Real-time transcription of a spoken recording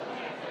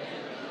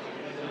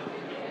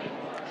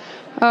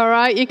All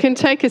right, you can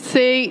take a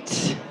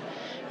seat.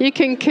 You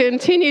can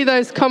continue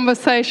those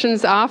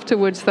conversations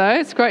afterwards, though.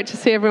 It's great to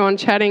see everyone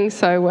chatting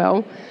so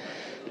well.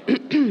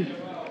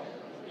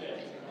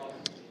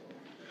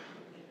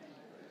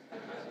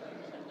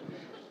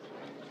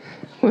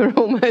 We're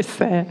almost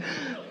there.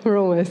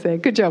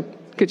 Good job.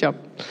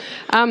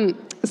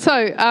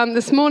 So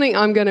this morning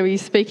I'm going to be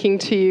speaking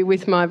to you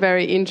with my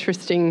very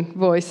interesting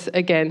voice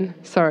again,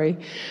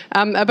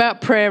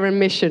 about prayer and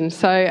mission.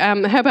 So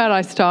how about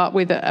I start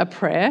with a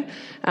prayer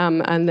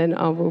and then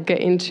I will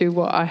get into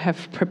what I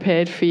have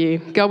prepared for you.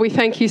 God, we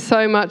thank you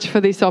so much for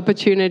this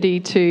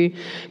opportunity to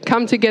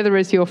come together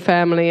as your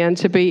family and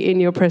to be in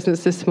your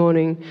presence this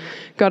morning.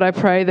 God, I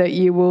pray that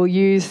you will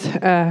use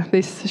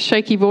this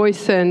shaky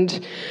voice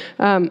and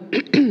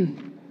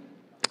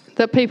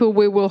that people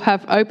will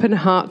have open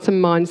hearts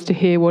and minds to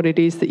hear what it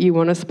is that you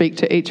want to speak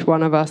to each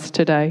one of us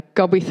today.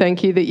 God, we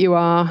thank you that you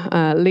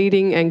are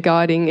leading and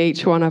guiding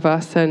each one of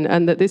us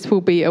and that this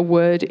will be a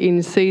word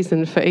in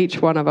season for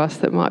each one of us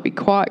that might be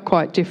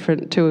quite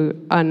different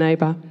to our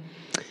neighbour.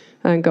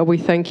 And God, we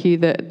thank you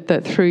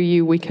that through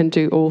you we can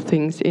do all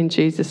things in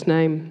Jesus'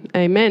 name.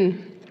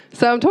 Amen.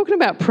 So I'm talking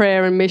about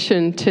prayer and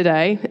mission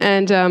today,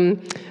 and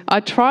I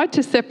tried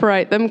to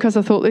separate them because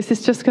I thought this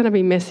is just going to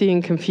be messy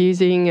and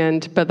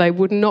confusing, but they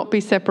would not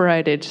be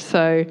separated.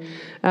 So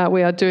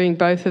we are doing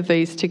both of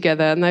these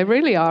together, and they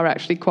really are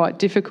actually quite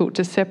difficult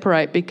to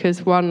separate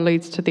because one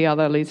leads to the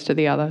other, leads to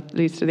the other,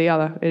 leads to the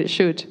other. It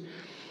should.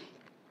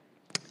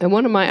 And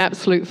one of my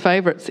absolute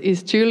favourites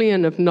is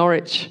Julian of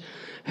Norwich,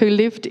 who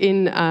lived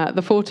in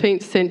the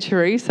 14th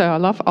century. So I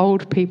love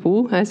old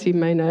people, as you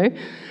may know.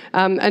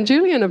 And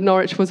Julian of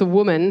Norwich was a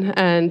woman,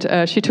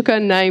 and she took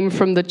her name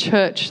from the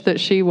church that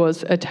she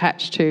was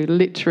attached to,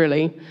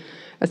 literally.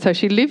 So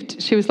she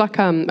was like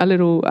an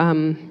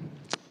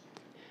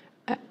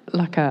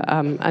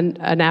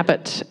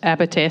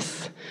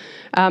abbotess,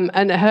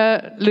 and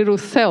her little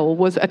cell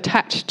was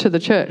attached to the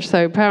church.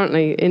 So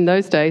apparently in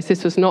those days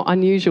this was not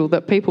unusual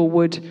that people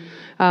would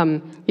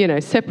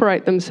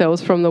separate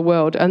themselves from the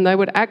world, and they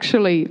would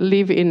actually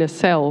live in a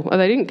cell.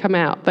 They didn't come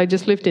out, they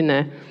just lived in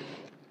there.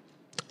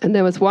 And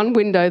there was one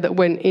window that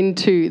went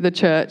into the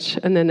church,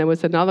 and then there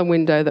was another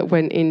window that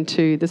went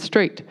into the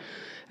street.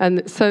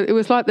 And so it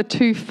was like the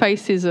two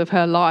faces of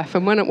her life.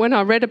 And when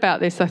I read about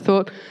this, I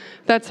thought,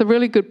 that's a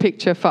really good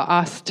picture for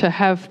us to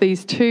have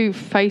these two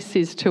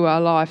faces to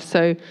our life.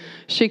 So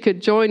she could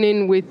join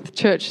in with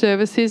church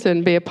services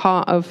and be a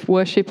part of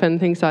worship and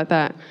things like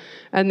that.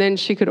 And then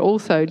she could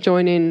also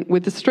join in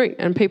with the street,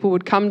 and people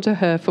would come to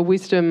her for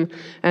wisdom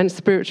and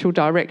spiritual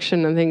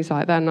direction and things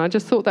like that. And I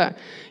just thought that,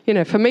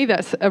 for me,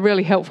 that's a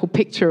really helpful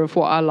picture of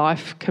what our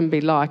life can be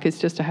like, is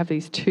just to have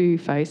these two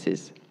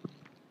faces.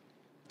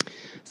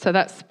 So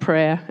that's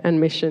prayer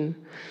and mission.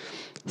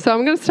 So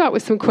I'm going to start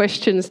with some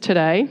questions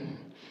today.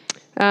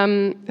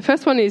 The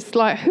first one is,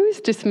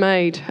 who's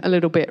dismayed a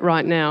little bit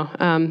right now?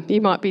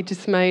 You might be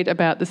dismayed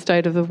about the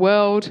state of the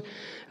world,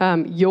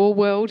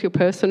 your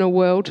personal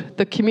world,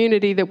 the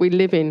community that we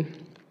live in.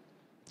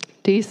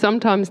 Do you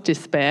sometimes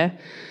despair?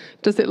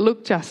 Does it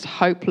look just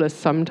hopeless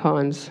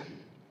sometimes?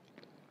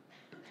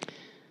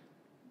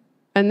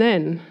 And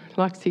then,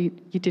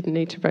 you didn't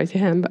need to raise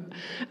your hand,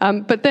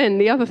 but then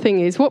the other thing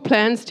is, what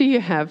plans do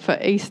you have for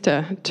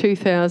Easter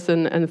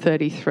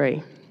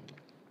 2033?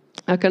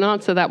 I can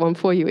answer that one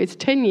for you. It's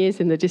 10 years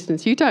in the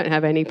distance. You don't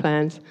have any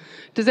plans.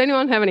 Does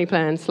anyone have any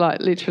plans?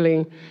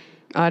 Literally,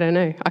 I don't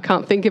know. I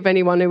can't think of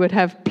anyone who would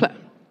have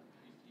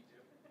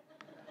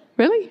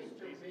Really?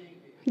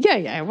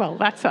 Yeah. Well,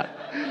 that's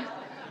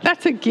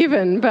a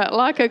given.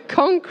 But a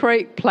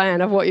concrete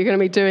plan of what you're going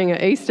to be doing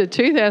at Easter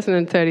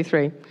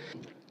 2033.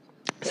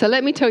 So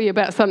let me tell you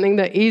about something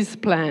that is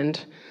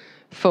planned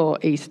for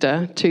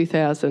Easter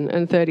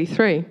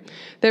 2033.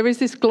 There is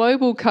this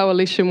global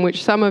coalition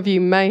which some of you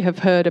may have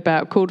heard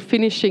about called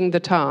Finishing the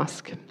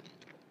Task.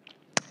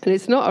 And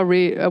it's not a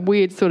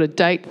weird sort of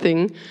date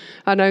thing.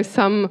 I know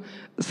some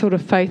sort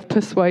of faith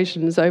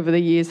persuasions over the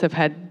years have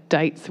had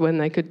dates when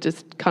they could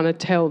just kind of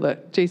tell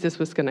that Jesus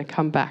was going to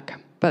come back.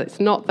 But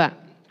it's not that.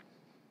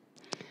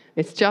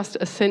 It's just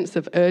a sense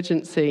of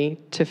urgency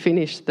to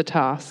finish the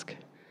task.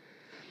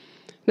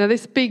 Now,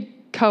 this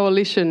big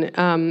coalition,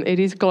 it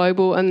is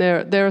global, and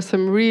there are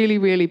some really,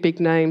 really big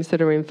names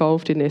that are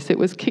involved in this. It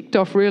was kicked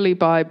off really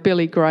by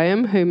Billy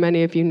Graham, who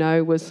many of you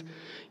know was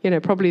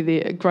probably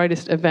the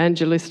greatest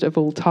evangelist of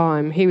all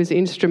time. He was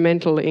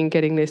instrumental in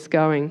getting this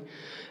going.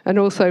 And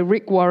also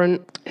Rick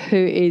Warren, who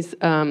is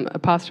a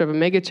pastor of a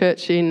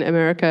megachurch in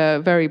America,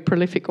 a very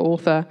prolific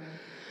author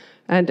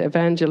and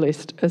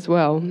evangelist as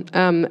well.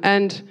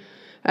 And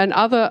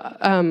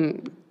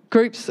other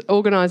groups,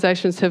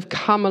 organisations have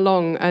come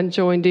along and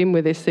joined in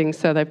with this thing.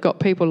 So they've got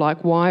people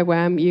like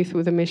YWAM, Youth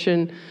with a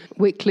Mission,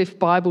 Wycliffe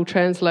Bible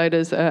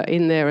translators are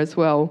in there as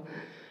well.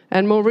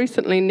 And more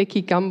recently,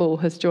 Nicky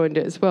Gumbel has joined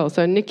it as well.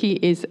 So Nicky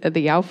is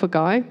the Alpha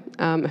guy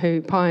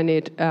who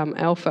pioneered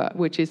Alpha,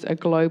 which is a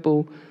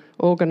global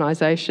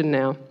organisation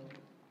now.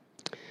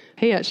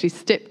 He actually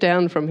stepped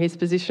down from his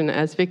position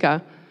as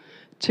vicar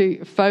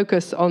to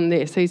focus on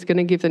this. He's going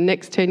to give the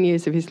next 10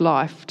 years of his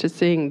life to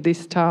seeing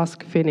this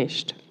task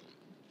finished.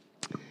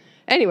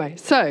 Anyway,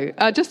 so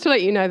just to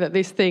let you know that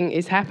this thing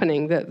is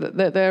happening,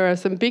 that there are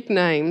some big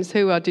names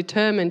who are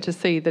determined to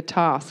see the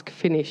task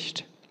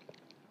finished.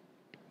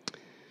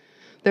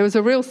 There was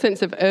a real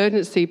sense of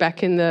urgency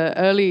back in the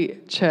early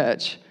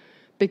church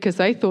because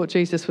they thought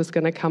Jesus was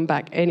going to come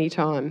back any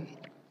time.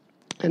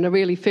 And I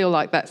really feel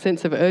like that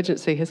sense of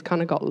urgency has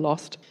kind of got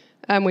lost.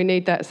 And we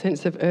need that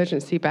sense of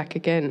urgency back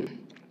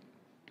again.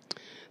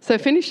 So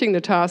finishing the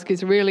task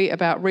is really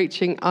about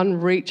reaching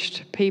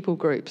unreached people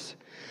groups.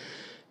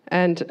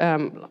 And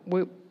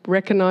we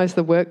recognise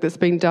the work that's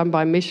been done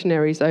by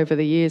missionaries over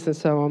the years and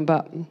so on,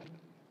 but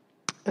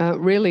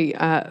really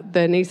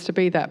there needs to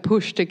be that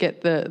push to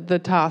get the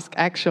task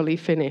actually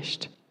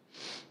finished.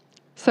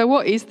 So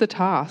what is the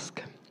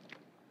task?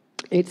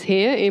 It's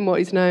here in what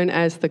is known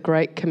as the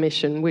Great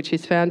Commission, which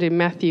is found in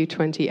Matthew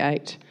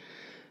 28.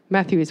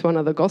 Matthew is one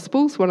of the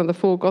Gospels, one of the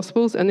 4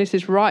 Gospels, and this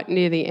is right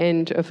near the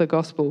end of the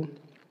Gospel.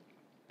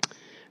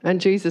 And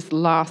Jesus'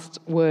 last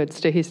words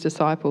to his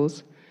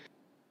disciples.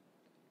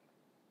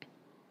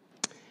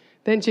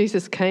 Then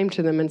Jesus came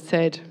to them and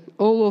said,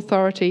 "All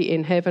authority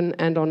in heaven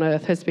and on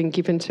earth has been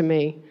given to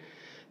me.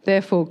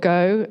 Therefore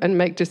go and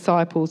make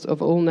disciples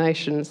of all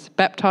nations,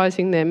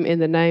 baptizing them in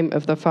the name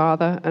of the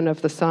Father and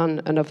of the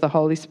Son and of the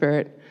Holy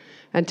Spirit,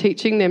 and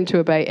teaching them to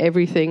obey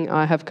everything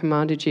I have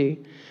commanded you.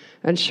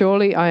 And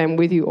surely I am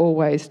with you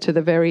always to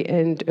the very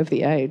end of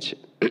the age."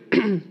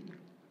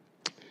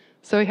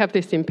 So we have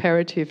this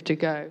imperative to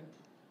go.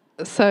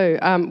 So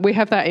we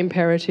have that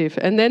imperative.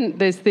 And then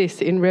there's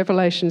this in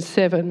Revelation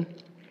 7,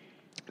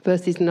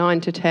 verses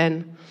 9 to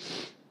 10.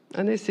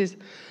 And this is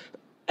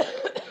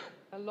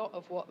a lot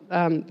of what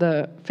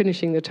the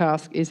finishing the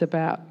task is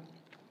about.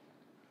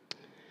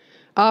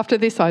 "After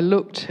this I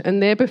looked,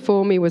 and there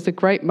before me was a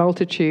great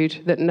multitude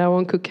that no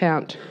one could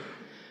count,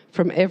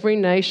 from every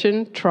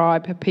nation,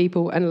 tribe,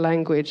 people, and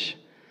language,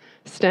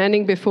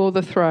 standing before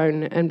the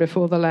throne and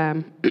before the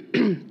Lamb.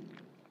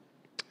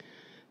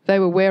 They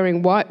were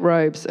wearing white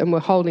robes and were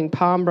holding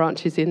palm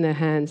branches in their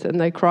hands, and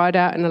they cried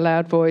out in a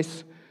loud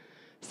voice,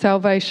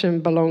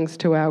 'Salvation belongs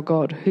to our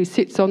God, who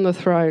sits on the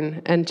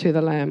throne, and to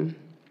the Lamb.'"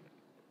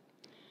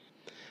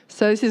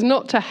 So this is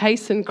not to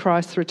hasten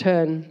Christ's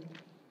return,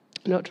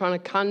 not trying to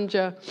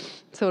conjure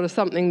sort of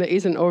something that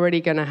isn't already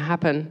going to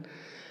happen.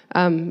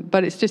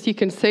 But it's just you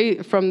can see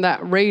from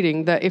that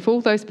reading that if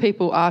all those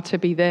people are to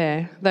be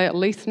there, they at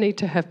least need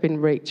to have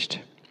been reached.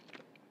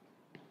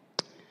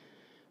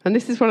 And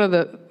this is one of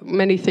the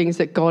many things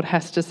that God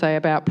has to say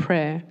about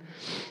prayer.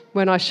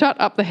 "When I shut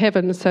up the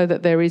heavens so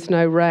that there is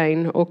no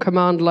rain, or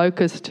command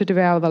locusts to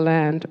devour the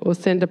land, or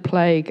send a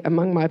plague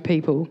among my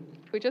people."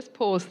 We just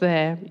pause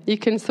there. You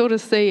can sort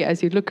of see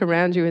as you look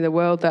around you in the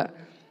world that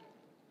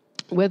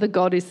whether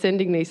God is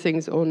sending these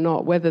things or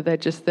not, whether they're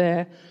just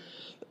there,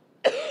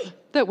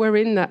 that we're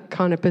in that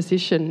kind of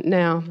position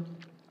now.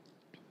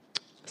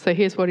 So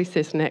here's what he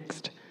says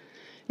next.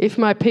 "If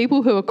my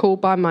people who are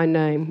called by my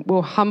name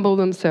will humble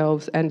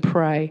themselves and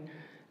pray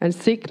and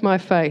seek my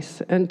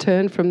face and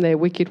turn from their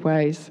wicked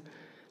ways,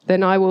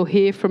 then I will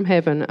hear from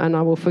heaven and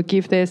I will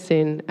forgive their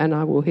sin and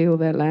I will heal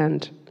their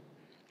land."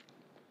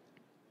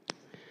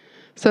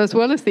 So as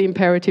well as the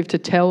imperative to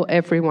tell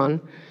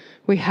everyone,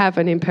 we have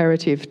an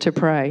imperative to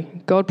pray.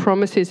 God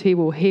promises he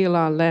will heal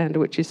our land,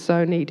 which is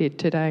so needed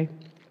today.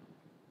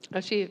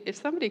 Actually, if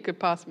somebody could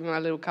pass me my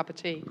little cup of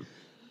tea.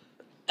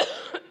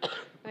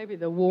 Maybe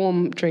the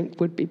warm drink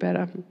would be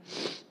better.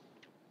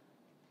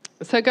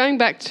 So going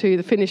back to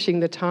the finishing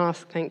the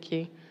task, thank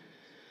you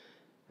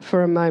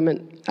for a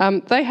moment.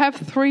 They have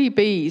 3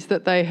 Bs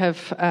that they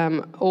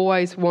have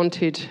always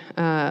wanted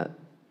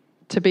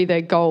to be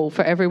their goal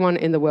for everyone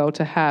in the world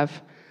to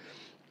have.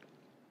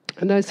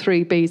 And those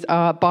 3 Bs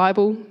are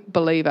Bible,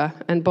 believer,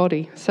 and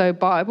body. So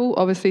Bible,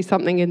 obviously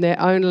something in their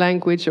own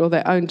language or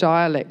their own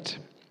dialect.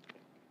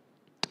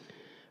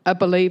 A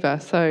believer,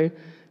 so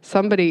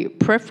somebody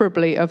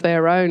preferably of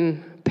their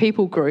own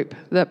people group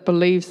that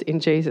believes in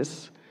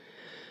Jesus.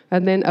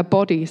 And then a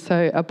body,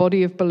 so a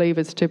body of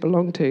believers to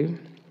belong to.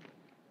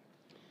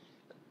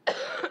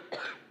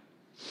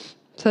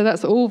 So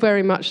that's all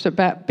very much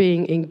about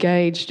being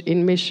engaged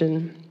in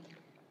mission.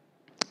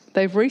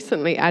 They've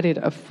recently added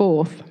a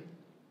 4th.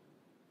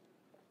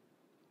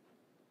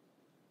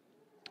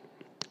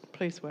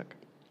 Please work.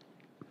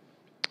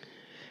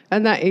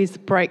 And that is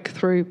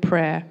breakthrough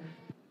prayer.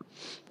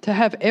 To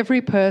have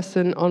every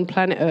person on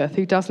planet Earth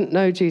who doesn't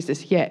know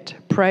Jesus yet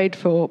prayed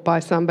for by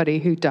somebody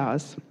who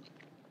does.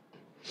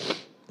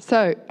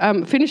 So,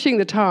 finishing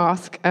the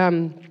task,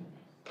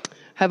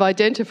 have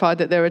identified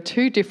that there are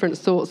 2 different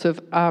sorts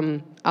of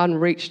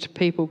unreached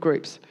people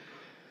groups.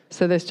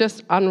 So there's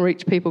just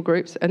unreached people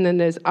groups, and then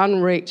there's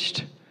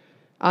unreached,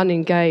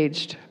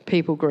 unengaged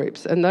people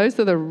groups. And those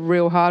are the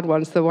real hard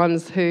ones, the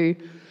ones who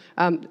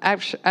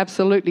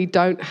absolutely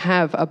don't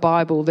have a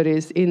Bible that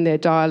is in their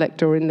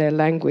dialect or in their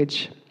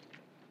language.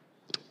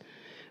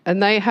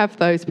 And they have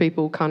those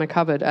people kind of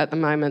covered at the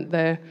moment.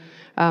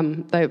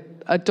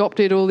 A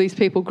adopted all these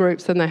people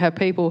groups, and they have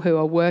people who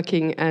are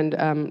working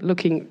and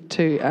looking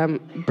to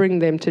bring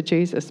them to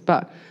Jesus.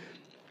 But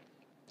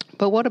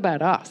what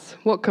about us?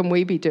 What can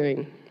we be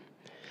doing?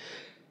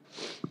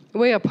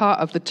 We are part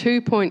of the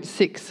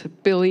 2.6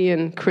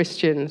 billion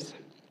Christians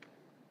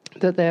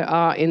that there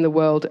are in the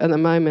world at the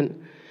moment.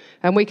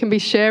 And we can be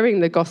sharing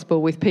the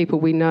gospel with people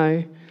we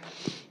know.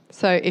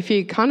 So if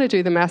you kind of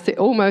do the maths, it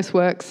almost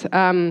works.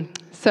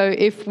 So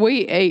if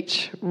we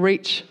each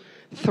reach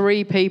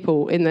 3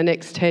 people in the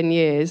next 10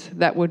 years,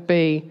 that would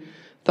be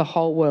the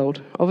whole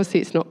world. Obviously,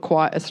 it's not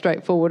quite as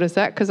straightforward as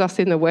that, because us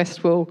in the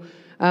West will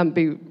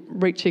be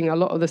reaching a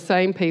lot of the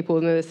same people,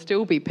 and there'll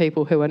still be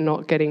people who are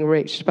not getting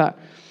reached. But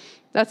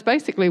that's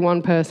basically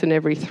 1 person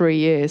every 3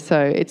 years,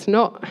 so it's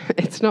not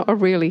a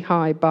really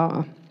high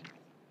bar.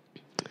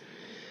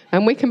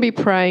 And we can be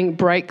praying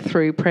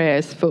breakthrough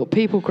prayers for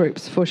people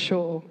groups, for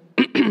sure,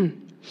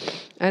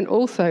 and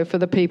also for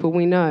the people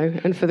we know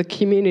and for the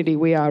community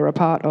we are a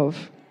part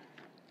of.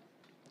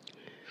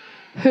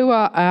 Who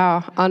are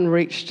our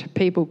unreached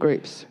people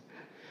groups?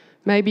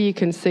 Maybe you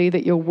can see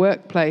that your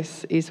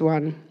workplace is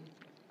one,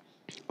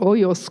 or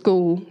your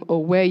school,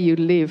 or where you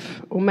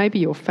live, or maybe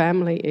your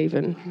family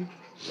even.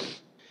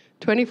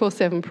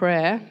 24/7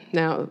 prayer.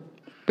 Now, a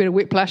bit of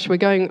whiplash. We're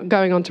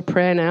going on to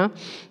prayer now.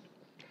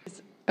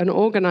 It's an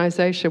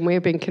organisation we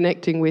have been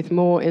connecting with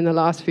more in the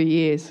last few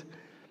years.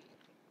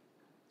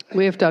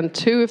 We have done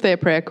 2 of their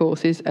prayer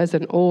courses as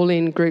an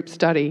all-in group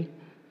study.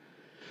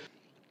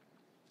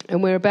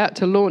 And we're about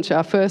to launch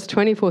our first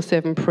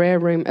 24/7 prayer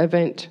room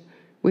event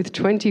with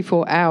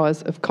 24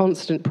 hours of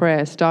constant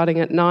prayer starting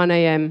at 9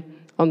 a.m.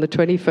 on the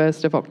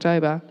 21st of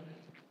October.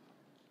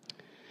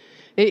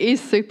 It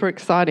is super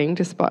exciting,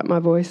 despite my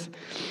voice,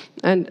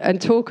 and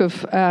talk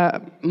of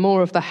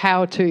more of the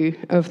how-to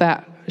of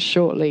that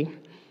shortly.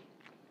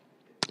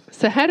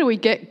 So how do we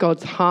get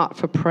God's heart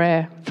for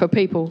prayer for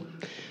people?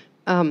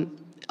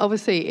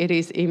 Obviously, it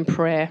is in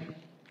prayer.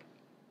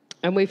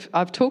 And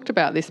I've talked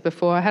about this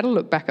before. I had a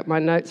look back at my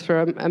notes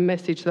for a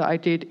message that I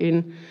did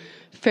in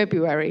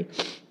February.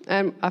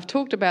 And I've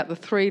talked about the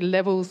 3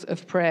 levels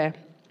of prayer,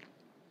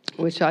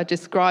 which I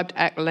described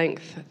at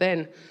length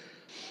then.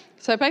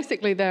 So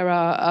basically there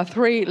are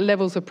 3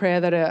 levels of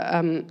prayer that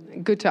are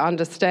good to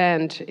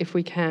understand if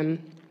we can.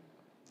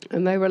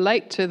 And they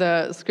relate to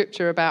the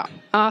scripture about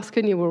ask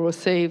and you will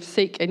receive,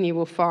 seek and you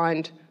will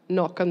find,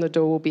 knock and the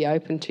door will be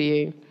open to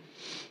you.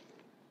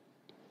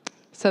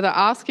 So the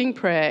asking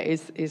prayer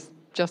is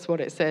just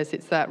what it says.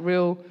 It's that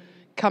real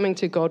coming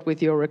to God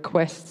with your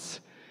requests.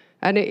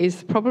 And it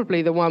is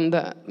probably the one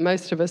that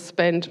most of us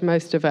spend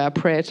most of our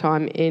prayer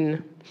time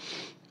in.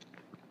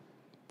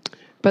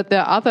 But the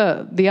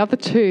other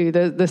 2,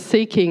 the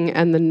seeking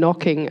and the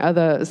knocking, are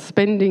the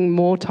spending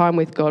more time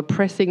with God,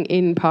 pressing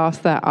in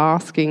past that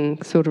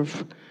asking sort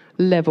of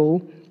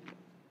level,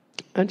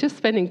 and just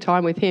spending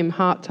time with Him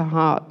heart to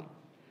heart.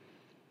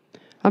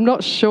 I'm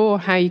not sure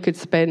how you could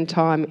spend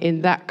time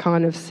in that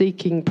kind of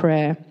seeking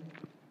prayer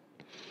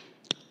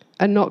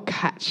and not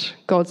catch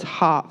God's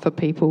heart for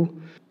people,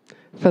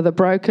 for the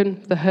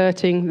broken, the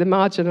hurting, the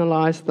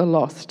marginalised, the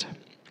lost.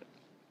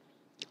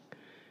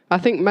 I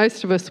think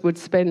most of us would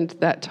spend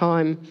that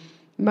time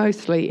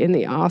mostly in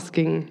the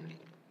asking,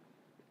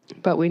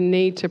 but we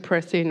need to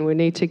press in, we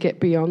need to get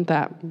beyond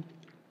that.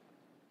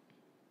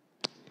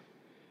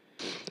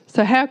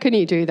 So how can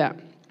you do that?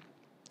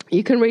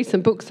 You can read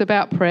some books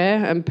about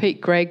prayer, and Pete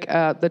Gregg,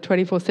 the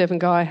 24/7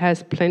 guy,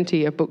 has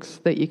plenty of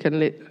books that you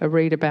can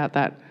read about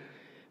that.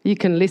 You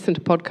can listen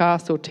to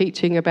podcasts or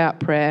teaching about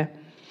prayer.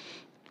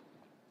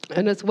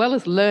 And as well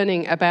as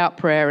learning about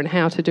prayer and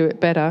how to do it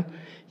better,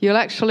 you'll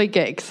actually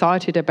get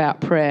excited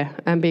about prayer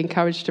and be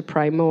encouraged to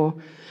pray more.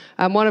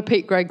 One of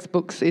Pete Gregg's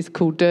books is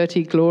called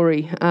Dirty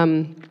Glory,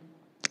 and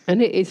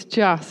it is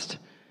just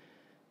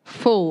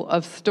full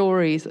of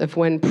stories of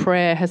when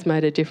prayer has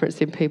made a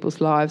difference in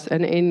people's lives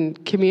and in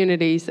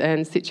communities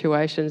and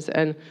situations.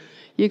 And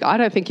I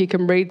don't think you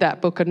can read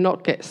that book and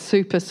not get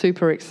super,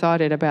 super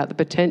excited about the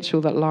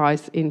potential that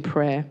lies in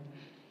prayer.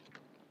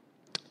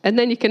 And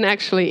then you can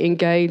actually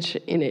engage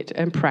in it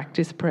and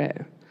practice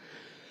prayer.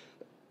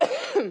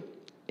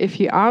 If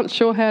you aren't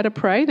sure how to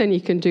pray, then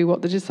you can do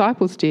what the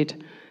disciples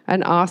did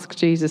and ask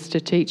Jesus to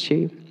teach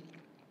you.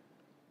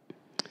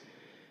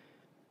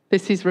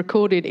 This is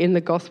recorded in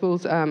the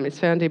Gospels. It's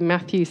found in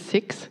Matthew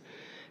 6.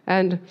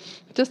 And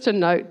just a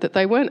note that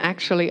they weren't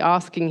actually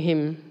asking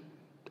him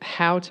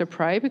how to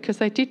pray, because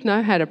they did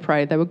know how to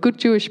pray. They were good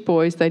Jewish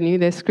boys. They knew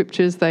their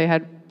scriptures. They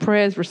had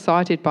prayers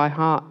recited by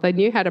heart. They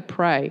knew how to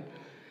pray.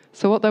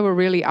 So what they were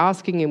really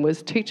asking him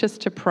was, teach us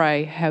to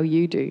pray how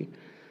you do.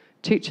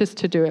 Teach us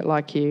to do it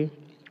like you.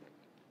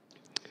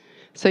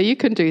 So you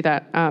can do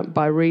that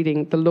by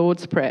reading the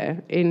Lord's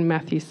Prayer in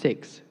Matthew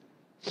 6.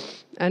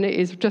 And it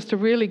is just a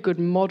really good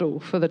model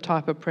for the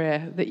type of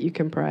prayer that you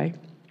can pray.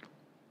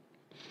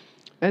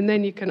 And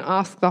then you can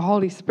ask the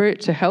Holy Spirit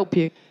to help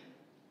you.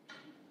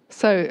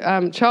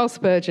 So Charles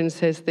Spurgeon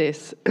says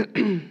this,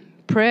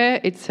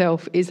 prayer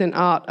itself is an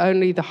art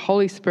only the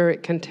Holy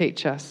Spirit can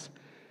teach us.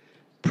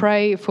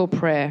 Pray for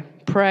prayer.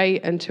 Pray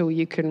until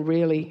you can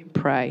really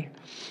pray.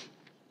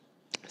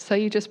 So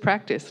you just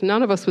practice.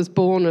 None of us was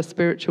born a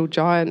spiritual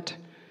giant.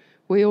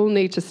 We all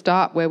need to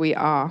start where we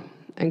are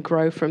and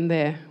grow from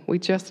there. We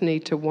just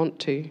need to want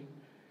to.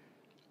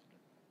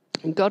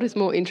 And God is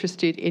more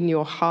interested in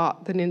your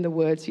heart than in the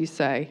words you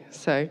say.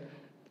 So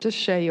just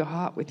share your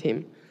heart with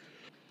him.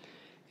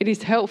 It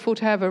is helpful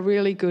to have a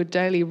really good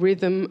daily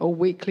rhythm or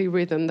weekly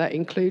rhythm that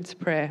includes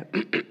prayer,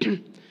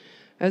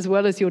 as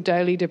well as your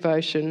daily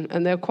devotion,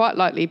 and they'll quite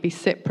likely be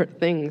separate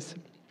things.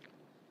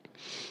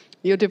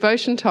 Your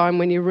devotion time,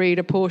 when you read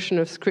a portion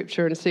of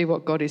Scripture and see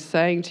what God is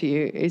saying to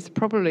you, is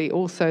probably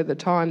also the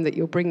time that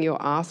you'll bring your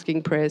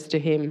asking prayers to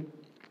him.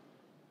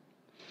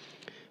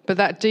 But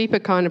that deeper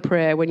kind of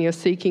prayer, when you're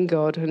seeking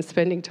God and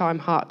spending time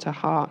heart to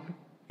heart,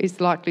 is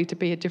likely to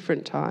be a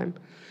different time.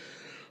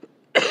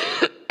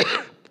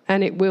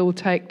 And it will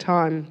take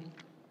time.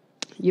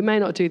 You may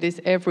not do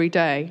this every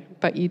day,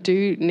 but you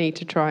do need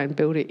to try and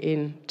build it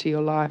into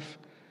your life.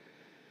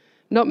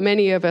 Not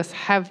many of us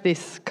have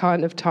this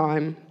kind of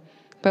time,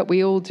 but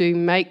we all do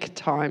make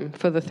time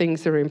for the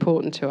things that are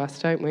important to us,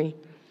 don't we?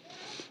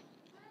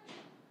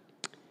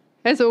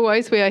 As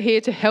always, we are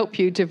here to help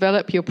you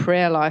develop your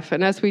prayer life,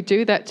 and as we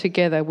do that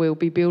together, we'll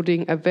be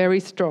building a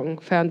very strong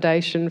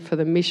foundation for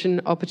the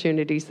mission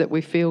opportunities that we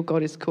feel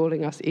God is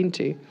calling us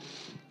into,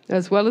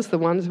 as well as the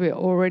ones we're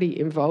already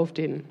involved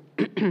in.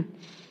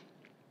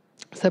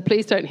 So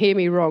please don't hear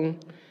me wrong.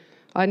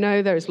 I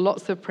know there is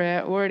lots of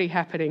prayer already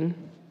happening,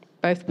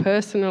 both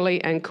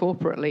personally and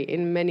corporately,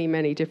 in many,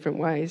 many different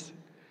ways.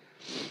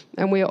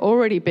 And we are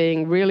already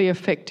being really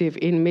effective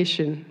in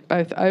mission,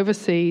 both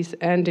overseas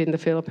and in the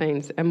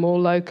Philippines, and more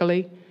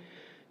locally,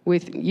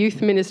 with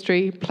youth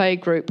ministry, play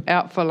group,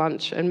 Out for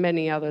Lunch, and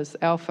many others.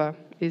 Alpha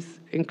is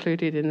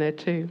included in there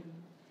too.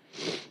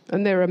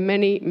 And there are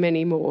many,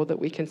 many more that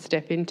we can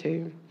step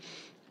into.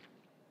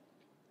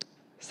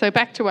 So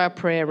back to our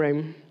prayer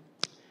room.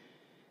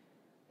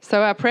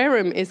 So our prayer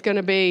room is going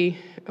to be,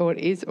 or it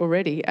is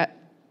already,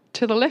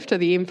 to the left of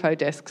the info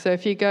desk. So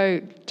if you go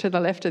to the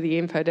left of the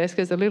info desk,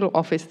 there's a little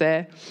office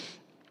there.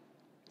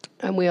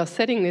 And we are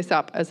setting this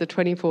up as a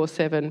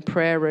 24/7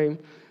 prayer room.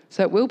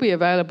 So it will be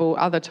available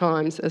other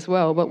times as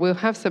well, but we'll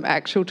have some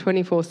actual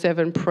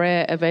 24/7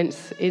 prayer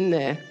events in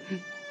there.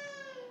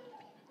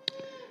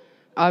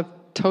 I've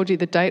told you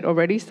the date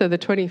already, so the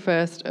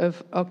 21st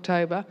of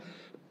October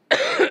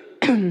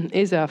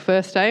is our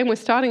first day, and we're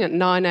starting at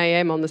 9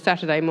 a.m. on the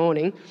Saturday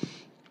morning.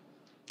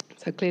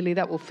 So clearly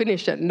that will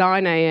finish at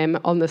 9 a.m.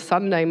 on the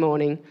Sunday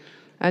morning.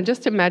 And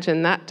just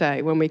imagine that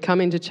day when we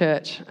come into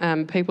church,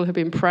 people have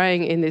been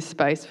praying in this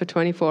space for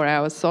 24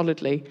 hours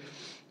solidly.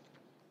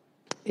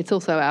 It's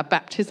also our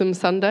baptism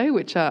Sunday,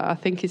 which I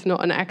think is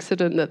not an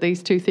accident that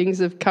these two things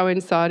have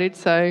coincided.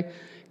 So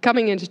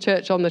coming into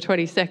church on the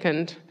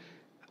 22nd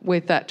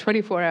with that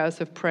 24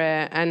 hours of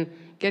prayer and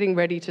getting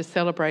ready to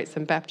celebrate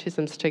some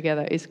baptisms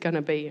together is going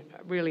to be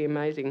really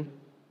amazing.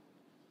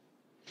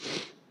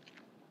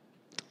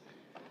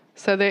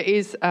 So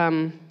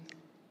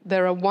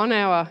there are 1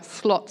 hour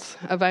slots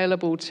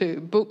available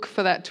to book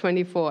for that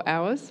 24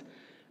 hours.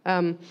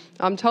 I'm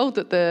told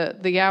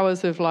that the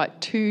hours of like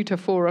 2 to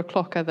 4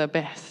 o'clock are the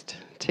best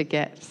to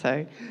get.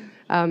 So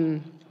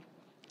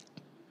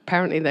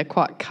apparently they're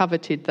quite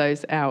coveted,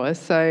 those hours.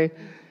 So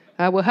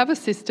we'll have a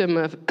system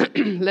of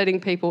letting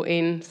people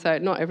in, so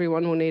not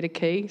everyone will need a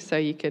key. So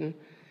you can,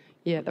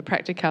 the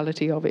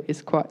practicality of it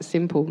is quite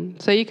simple.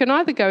 So you can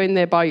either go in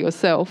there by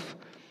yourself,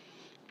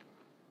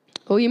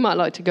 or you might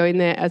like to go in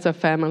there as a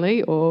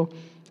family or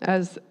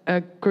as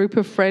a group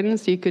of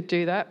friends. You could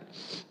do that.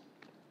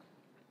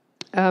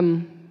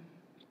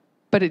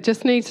 But it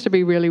just needs to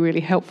be really,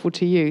 really helpful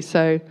to you.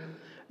 So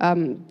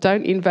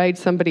don't invade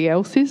somebody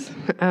else's.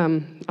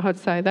 I'd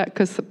say that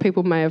because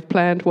people may have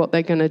planned what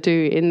they're going to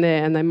do in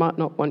there and they might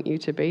not want you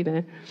to be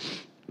there.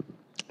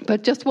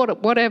 But just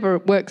whatever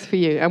works for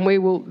you. And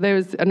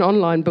there's an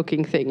online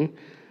booking thing,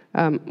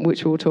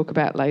 which we'll talk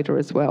about later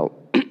as well.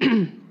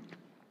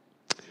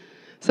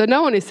 So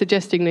no one is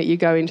suggesting that you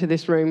go into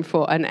this room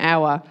for an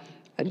hour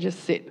and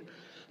just sit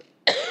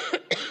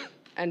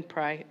and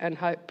pray and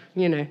hope,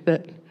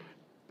 that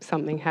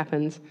something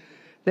happens.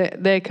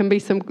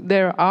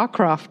 There are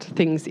craft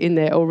things in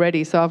there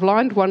already. So I've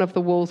lined one of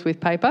the walls with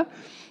paper.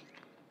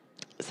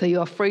 So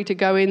you're free to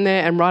go in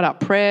there and write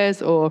up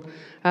prayers or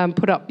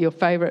put up your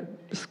favourite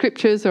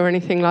scriptures or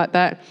anything like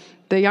that.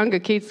 The younger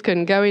kids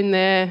can go in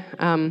there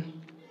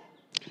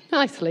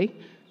nicely.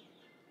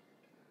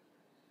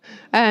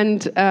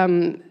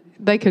 And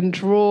they can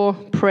draw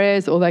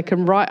prayers or they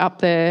can write up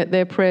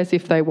their prayers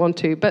if they want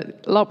to.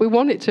 But we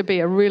want it to be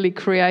a really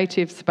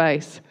creative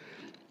space.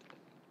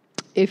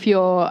 If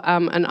you're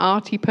an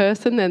arty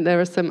person, then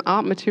there are some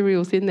art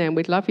materials in there and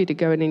we'd love you to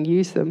go in and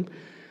use them.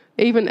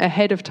 Even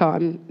ahead of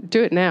time,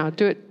 do it now.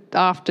 Do it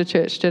after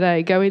church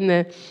today. Go in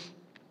there,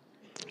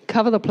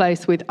 cover the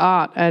place with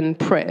art and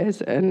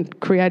prayers and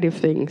creative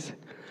things.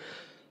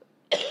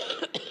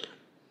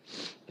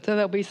 So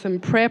there'll be some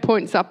prayer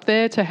points up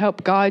there to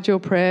help guide your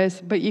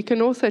prayers, but you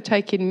can also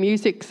take in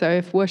music. So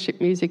if worship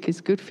music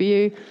is good for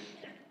you,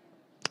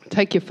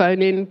 take your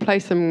phone in, play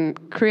some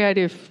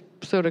creative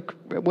sort of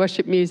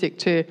worship music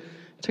to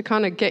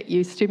kind of get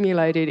you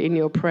stimulated in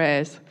your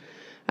prayers.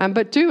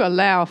 But do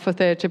allow for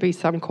there to be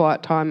some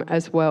quiet time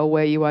as well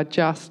where you are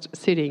just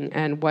sitting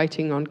and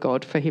waiting on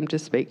God for him to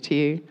speak to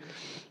you.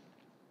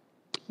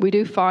 We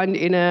do find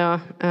in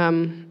our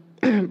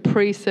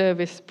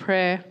pre-service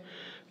prayer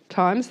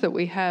times that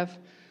we have,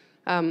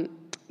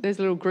 there's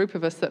a little group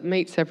of us that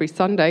meets every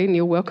Sunday, and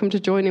you're welcome to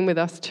join in with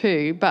us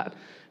too. But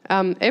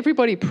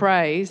everybody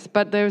prays,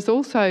 but there's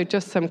also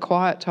just some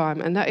quiet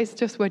time, and that is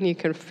just when you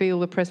can feel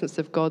the presence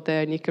of God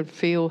there, and you can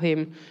feel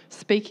him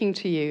speaking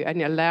to you, and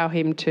you allow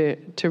him to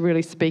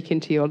really speak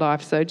into your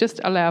life. So just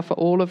allow for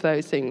all of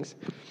those things.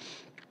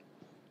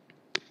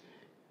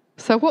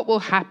 So what will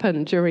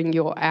happen during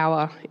your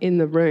hour in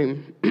the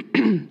room?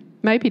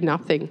 Maybe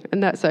nothing,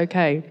 and that's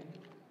okay.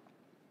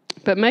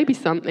 But maybe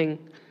something.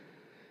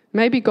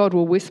 Maybe God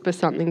will whisper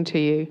something to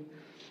you.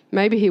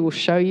 Maybe he will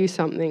show you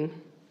something.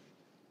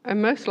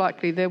 And most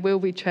likely there will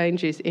be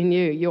changes in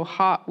you. Your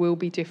heart will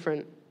be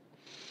different.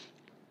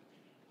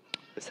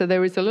 So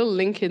there is a little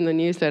link in the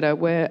newsletter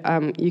where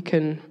you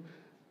can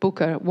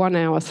book a 1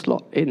 hour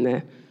slot in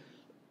there.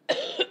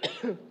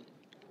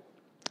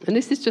 And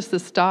this is just the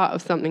start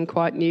of something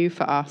quite new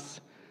for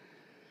us.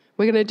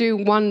 We're going to do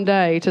 1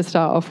 day to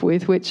start off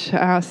with, which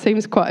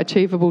seems quite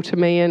achievable to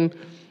me, and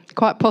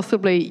quite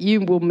possibly you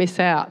will miss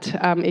out.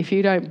 If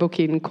you don't book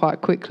in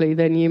quite quickly,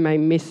 then you may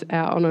miss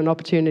out on an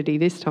opportunity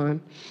this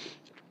time.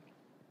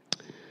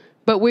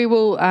 But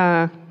we'll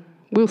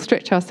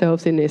stretch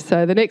ourselves in this.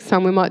 So the next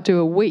time we might do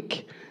a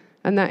week,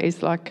 and that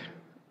is like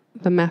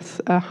the maths,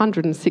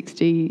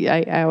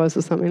 168 hours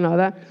or something like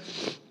that.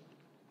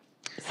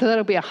 So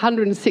that'll be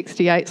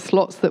 168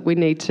 slots that we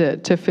need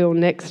to fill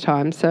next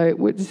time. So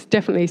it's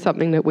definitely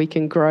something that we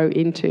can grow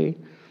into.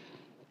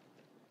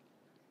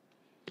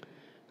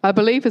 I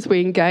believe as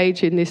we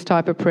engage in this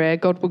type of prayer,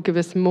 God will give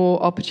us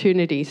more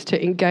opportunities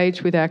to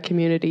engage with our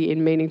community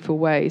in meaningful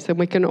ways, and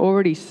we can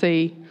already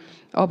see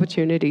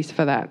opportunities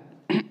for that.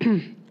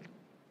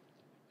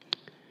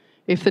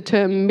 If the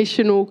term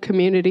missional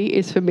community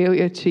is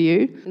familiar to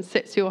you and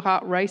sets your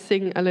heart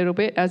racing a little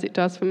bit, as it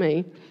does for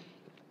me,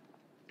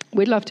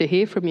 we'd love to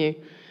hear from you.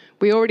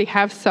 We already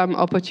have some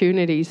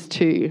opportunities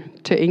to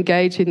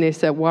engage in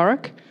this at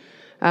Warwick,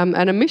 and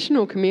a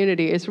missional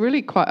community is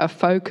really quite a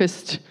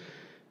focused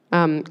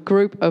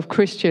group of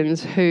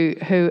Christians who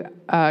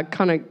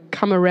kind of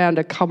come around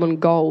a common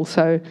goal.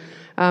 So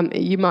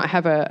you might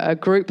have a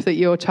group that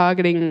you're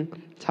targeting,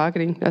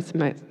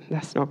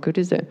 that's not good,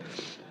 is it?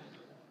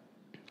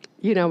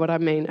 You know what I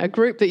mean. A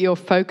group that you're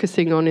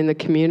focusing on in the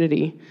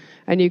community,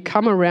 and you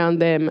come around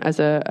them as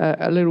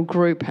a little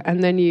group,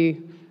 and then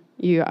you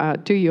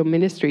do your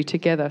ministry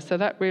together. So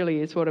that really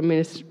is what a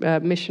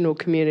missional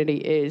community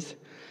is.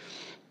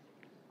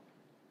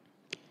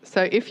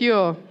 So if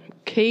you're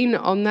keen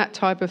on that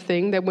type of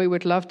thing, then we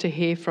would love to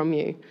hear from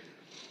you.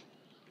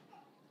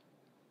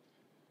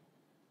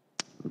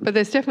 But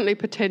there's definitely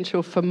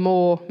potential for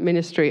more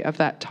ministry of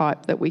that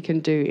type that we can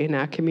do in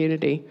our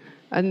community.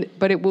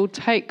 But it will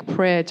take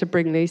prayer to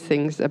bring these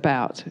things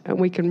about, and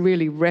we can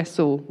really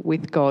wrestle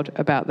with God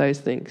about those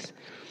things.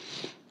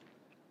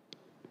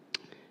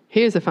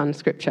 Here's a fun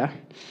scripture.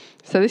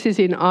 So this is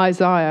in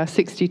Isaiah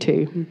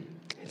 62.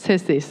 It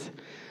says this: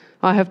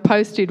 I have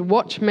posted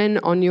watchmen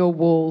on your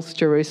walls,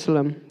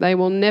 Jerusalem. They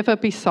will never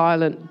be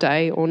silent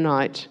day or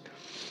night.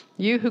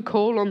 You who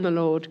call on the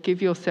Lord,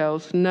 give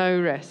yourselves no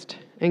rest,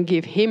 and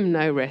give him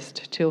no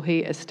rest till he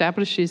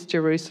establishes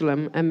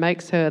Jerusalem and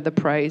makes her the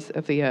praise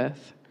of the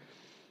earth.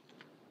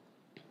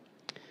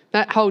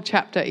 That whole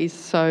chapter is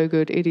so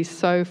good. It is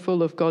so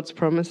full of God's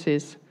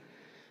promises.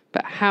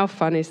 But how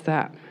fun is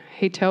that?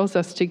 He tells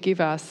us to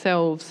give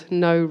ourselves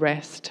no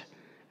rest,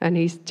 and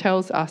he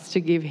tells us to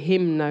give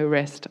him no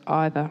rest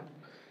either.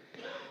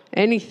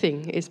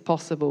 Anything is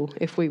possible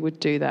if we would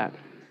do that.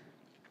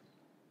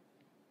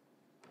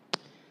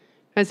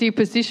 As you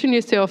position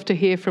yourself to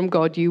hear from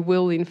God, you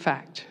will, in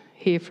fact,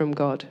 hear from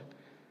God.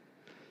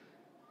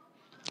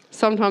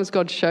 Sometimes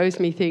God shows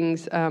me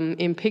things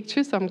in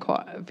pictures. I'm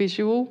quite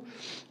visual.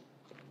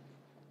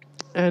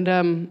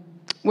 And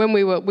when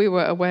we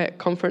were away at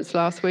conference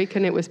last week,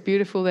 and it was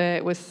beautiful there.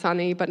 It was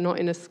sunny, but not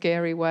in a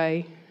scary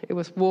way. It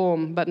was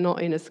warm, but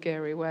not in a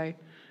scary way.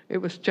 It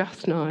was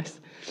just nice.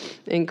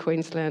 In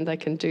Queensland, they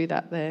can do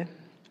that there.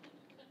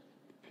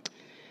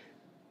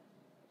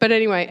 But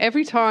anyway,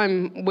 every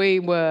time we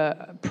were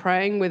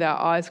praying with our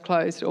eyes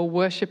closed or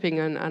worshipping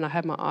and I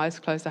had my eyes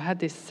closed, I had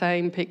this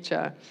same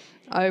picture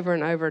over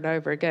and over and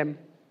over again.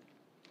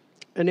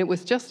 And it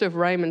was just of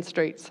Raymond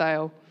Street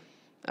sale.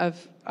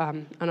 And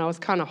I was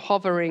kind of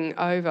hovering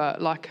over,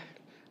 like,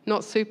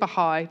 not super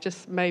high,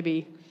 just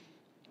maybe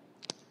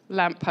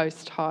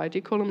lamppost high. Do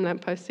you call them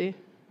lampposts here?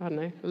 I don't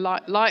know.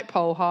 Light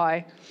pole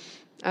high.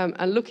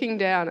 And looking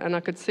down, and I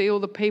could see all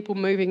the people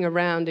moving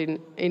around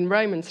in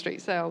Raymond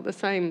Street sale, the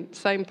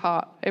same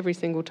part every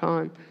single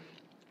time.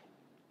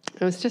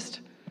 It was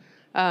just,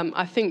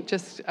 I think,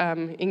 just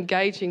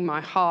engaging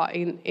my heart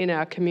in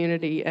our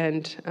community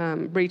and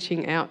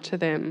reaching out to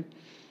them.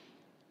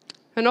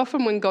 And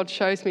often when God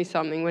shows me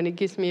something, when he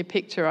gives me a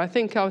picture, I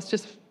think I was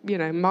just,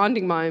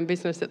 minding my own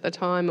business at the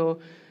time, or,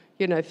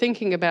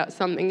 thinking about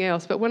something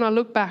else. But when I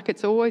look back,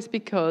 it's always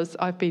because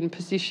I've been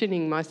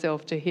positioning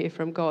myself to hear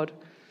from God.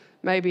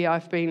 Maybe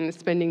I've been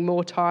spending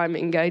more time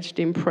engaged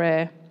in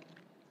prayer.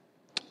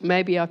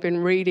 Maybe I've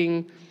been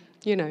reading,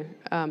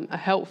 a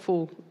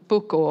helpful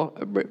book, or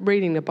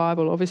reading the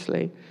Bible,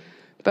 obviously.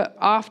 But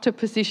after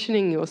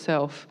positioning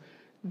yourself,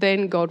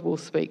 then God will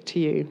speak to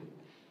you.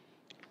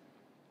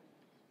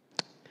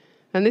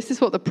 And this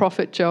is what the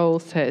prophet Joel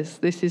says.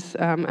 This is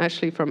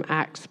actually from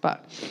Acts,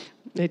 but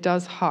it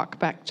does hark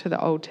back to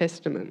the Old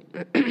Testament.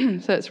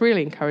 So it's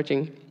really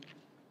encouraging.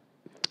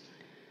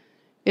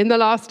 In the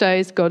last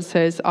days, God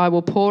says, I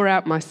will pour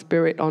out my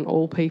spirit on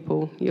all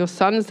people. Your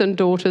sons and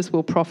daughters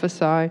will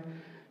prophesy.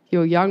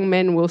 Your young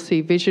men will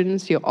see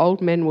visions. Your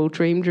old men will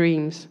dream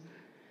dreams.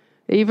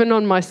 Even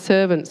on my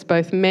servants,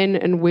 both men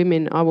and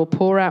women, I will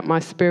pour out my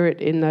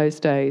spirit in those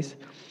days,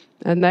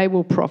 and they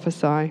will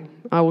prophesy.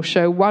 I will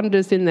show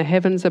wonders in the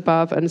heavens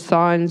above and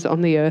signs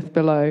on the earth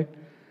below,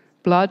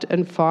 blood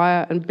and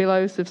fire and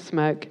billows of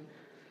smoke.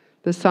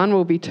 The sun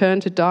will be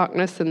turned to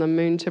darkness and the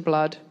moon to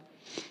blood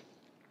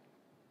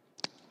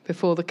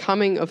before the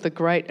coming of the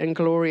great and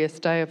glorious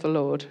day of the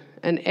Lord,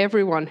 and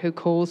everyone who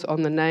calls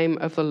on the name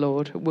of the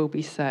Lord will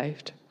be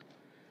saved.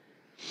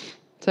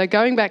 So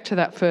going back to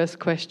that first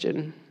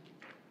question,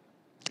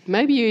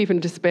 maybe you even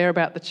despair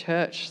about the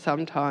church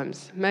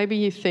sometimes. Maybe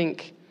you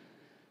think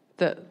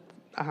that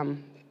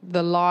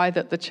the lie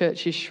that the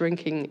church is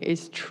shrinking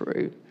is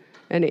true,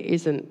 and it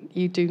isn't.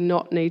 You do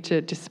not need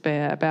to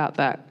despair about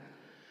that.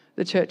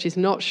 The church is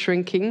not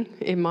shrinking.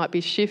 It might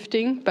be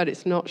shifting, but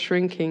it's not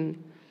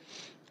shrinking.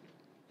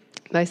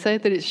 They say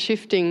that it's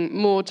shifting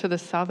more to the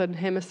southern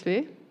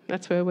hemisphere.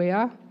 That's where we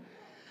are.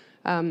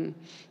 And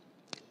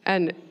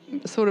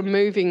sort of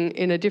moving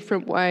in a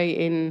different way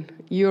in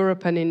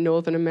Europe and in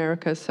Northern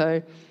America.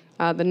 So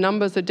the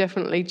numbers are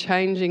definitely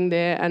changing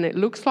there, and it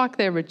looks like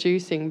they're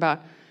reducing.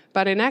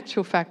 But in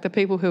actual fact, the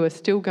people who are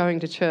still going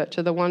to church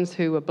are the ones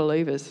who are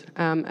believers.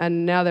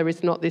 And now there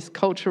is not this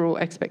cultural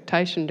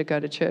expectation to go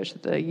to church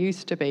that there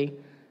used to be.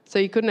 So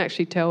you couldn't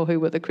actually tell who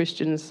were the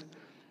Christians,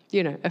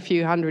 a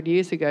few hundred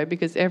years ago,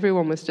 because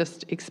everyone was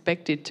just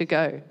expected to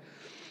go.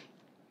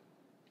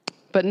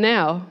 But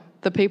now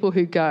the people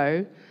who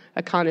go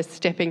are kind of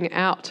stepping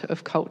out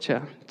of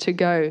culture to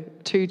go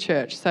to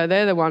church. So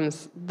they're the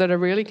ones that are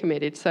really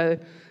committed. So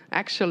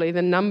actually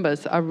the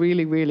numbers are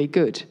really, really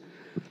good.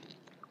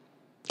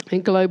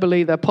 And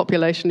globally, the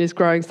population is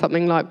growing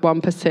something like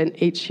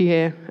 1% each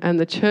year, and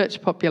the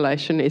church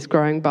population is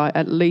growing by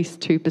at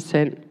least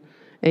 2%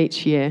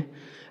 each year.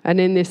 And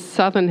in this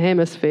southern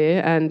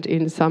hemisphere and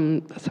in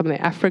some of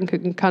the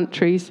African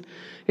countries,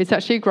 it's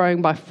actually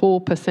growing by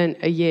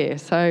 4% a year.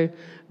 So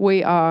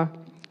we are,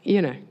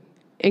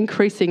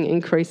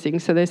 increasing.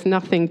 So there's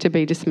nothing to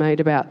be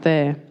dismayed about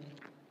there.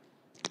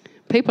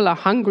 People are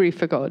hungry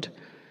for God.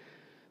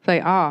 They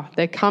are.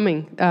 They're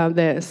coming.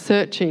 They're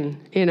searching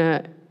in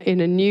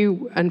a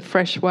new and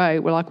fresh way.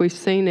 Well, like we've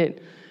seen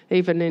it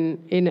even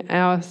in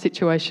our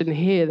situation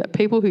here, that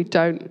people who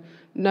don't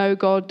know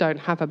God, don't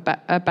have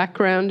a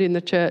background in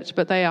the church,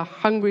 but they are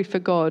hungry for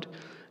God,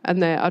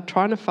 and they are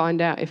trying to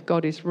find out if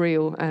God is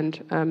real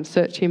and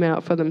search him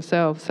out for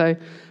themselves. So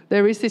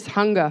there is this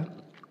hunger.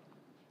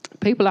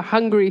 People are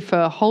hungry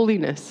for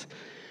holiness,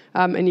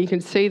 and you can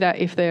see that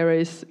if there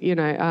is,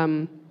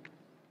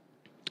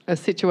 a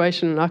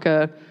situation like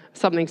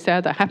something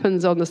sad that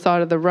happens on the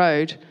side of the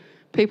road.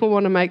 People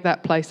want to make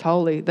that place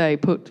holy. They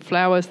put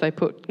flowers, they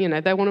want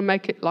to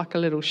make it like a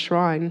little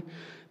shrine.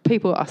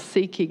 People are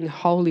seeking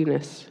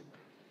holiness.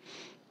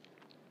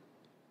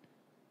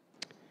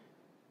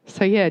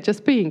 So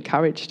just be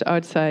encouraged,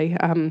 I'd say,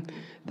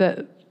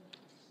 that,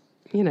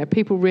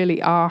 people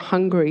really are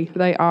hungry.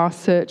 They are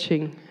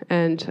searching,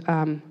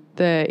 and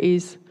there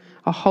is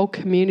a whole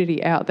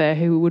community out there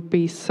who would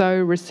be so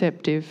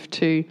receptive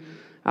to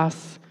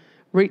us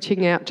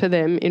reaching out to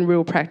them in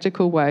real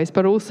practical ways,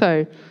 but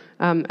also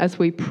as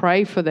we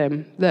pray for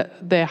them,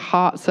 that their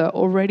hearts are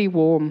already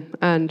warm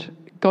and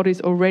God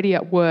is already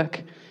at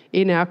work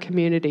in our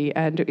community,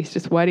 and he's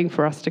just waiting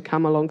for us to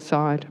come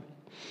alongside.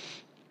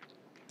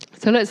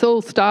 So let's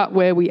all start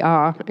where we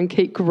are and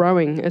keep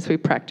growing as we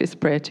practice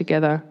prayer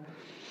together.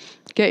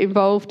 Get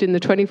involved in the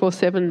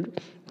 24/7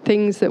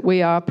 things that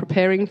we are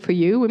preparing for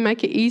you. We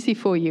make it easy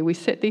for you. We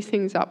set these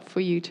things up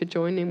for you to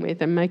join in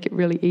with and make it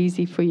really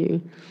easy for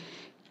you.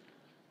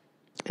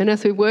 And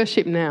as we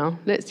worship now,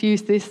 let's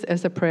use this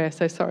as a prayer.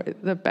 So sorry,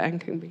 the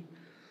band can be.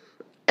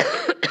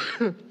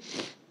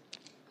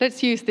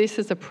 Let's use this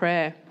as a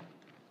prayer.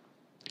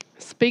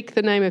 Speak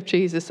the name of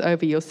Jesus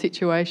over your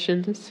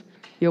situations,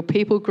 your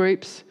people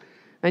groups,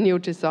 and your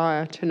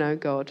desire to know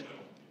God.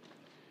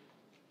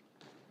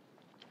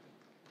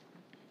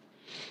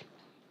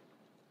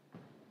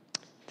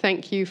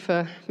 Thank you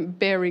for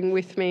bearing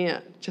with me.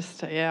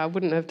 I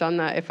wouldn't have done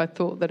that if I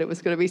thought that it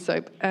was going to be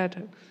so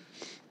bad.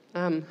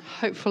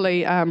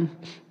 Hopefully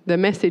the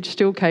message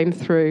still came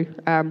through.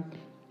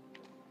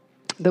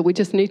 that we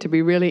just need to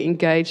be really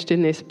engaged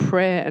in this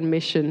prayer and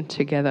mission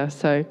together.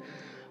 So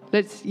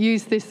let's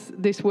use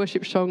this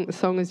worship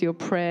song as your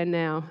prayer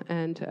now,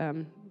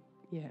 and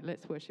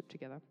let's worship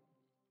together.